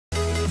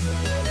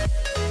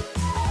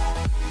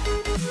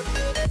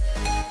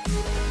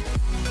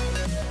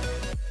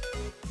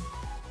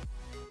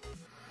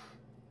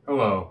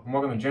and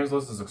welcome to James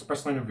Lewis's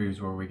Express Lane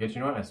Reviews, where we get you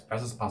know it as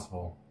fast as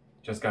possible.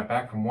 Just got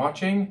back from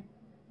watching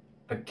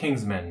The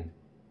Kingsman,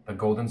 The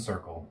Golden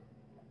Circle.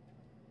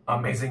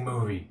 Amazing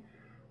movie.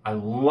 I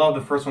love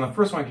the first one. The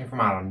first one came from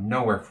out of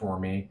nowhere for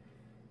me,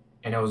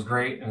 and it was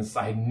great, and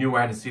I knew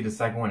I had to see the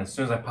second one as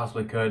soon as I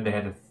possibly could. They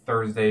had a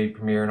Thursday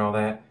premiere and all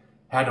that.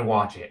 Had to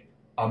watch it.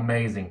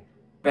 Amazing.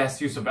 Best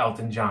use of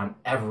Elton John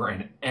ever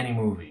in any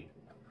movie.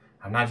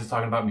 I'm not just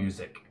talking about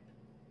music.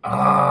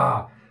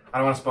 I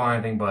don't want to spoil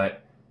anything, but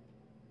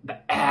the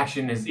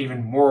action is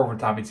even more over the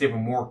top. It's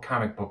even more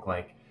comic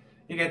book-like.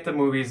 You get the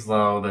movies,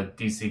 though, the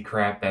DC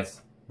crap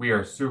we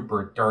are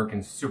super dark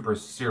and super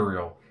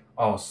serial.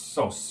 Oh,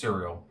 so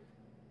serial.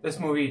 This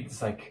movie,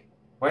 it's like,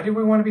 why do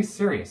we want to be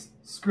serious?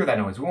 Screw that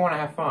noise. We want to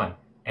have fun.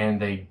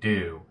 And they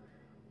do.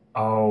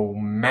 Oh,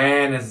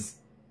 man,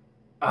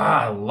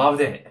 I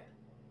loved it.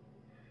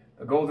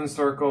 The Golden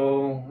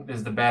Circle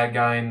is the bad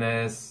guy in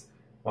this.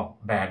 Well,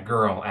 bad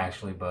girl,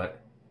 actually,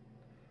 but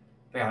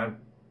they got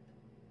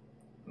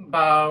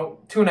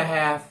about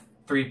 2.5,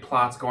 3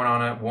 plots going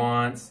on at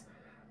once,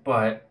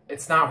 but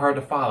it's not hard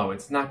to follow.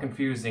 It's not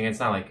confusing. It's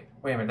not like,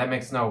 wait a minute, that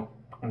makes no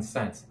fucking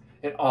sense.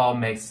 It all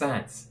makes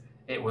sense.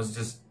 It was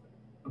just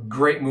a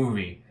great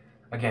movie.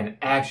 Again,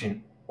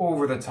 action,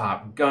 over the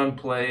top,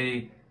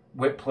 gunplay,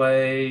 whip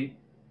play.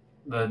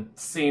 The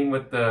scene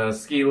with the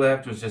ski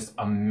lift was just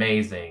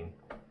amazing.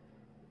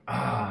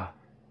 A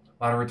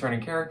lot of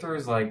returning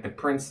characters, like the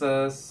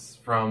princess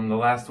from the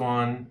last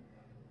one.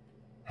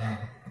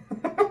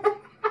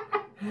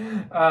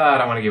 I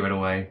don't want to give it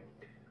away,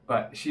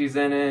 but she's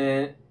in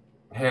it.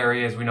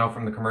 Harry, as we know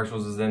from the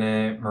commercials, is in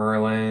it.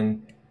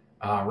 Merlin,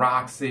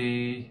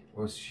 Roxy,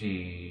 was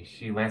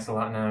she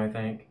Lancelot now, I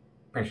think.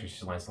 Pretty sure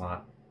she's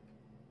Lancelot.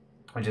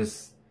 And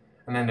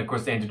then of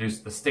course they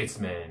introduced the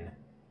Statesman,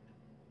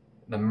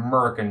 the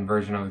American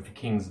version of the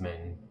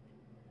Kingsman.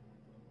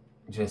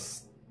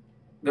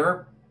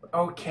 They're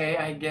okay,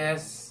 I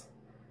guess,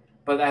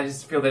 but I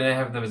just feel they didn't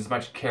have as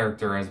much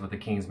character as what the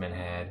Kingsman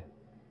had.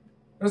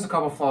 There's a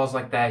couple flaws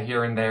like that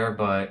here and there,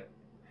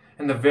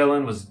 and the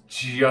villain was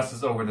just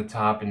as over the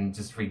top and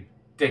just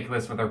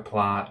ridiculous with their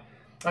plot.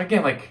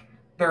 Again, like,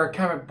 they're a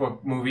comic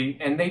book movie,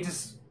 and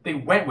they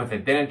went with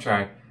it. They didn't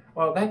try,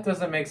 well, that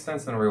doesn't make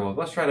sense in the real world.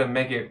 Let's try to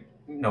make it,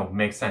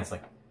 make sense.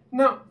 Like,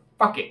 no,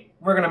 fuck it.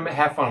 We're gonna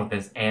have fun with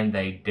this, and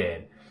they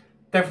did.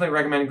 Definitely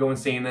recommend going and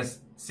seeing this.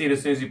 See it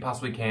as soon as you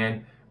possibly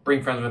can.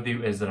 Bring friends with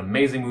you. It's an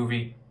amazing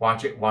movie.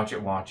 Watch it, watch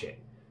it, watch it.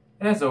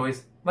 And as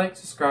always, like,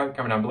 subscribe,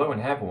 comment down below,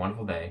 and have a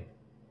wonderful day.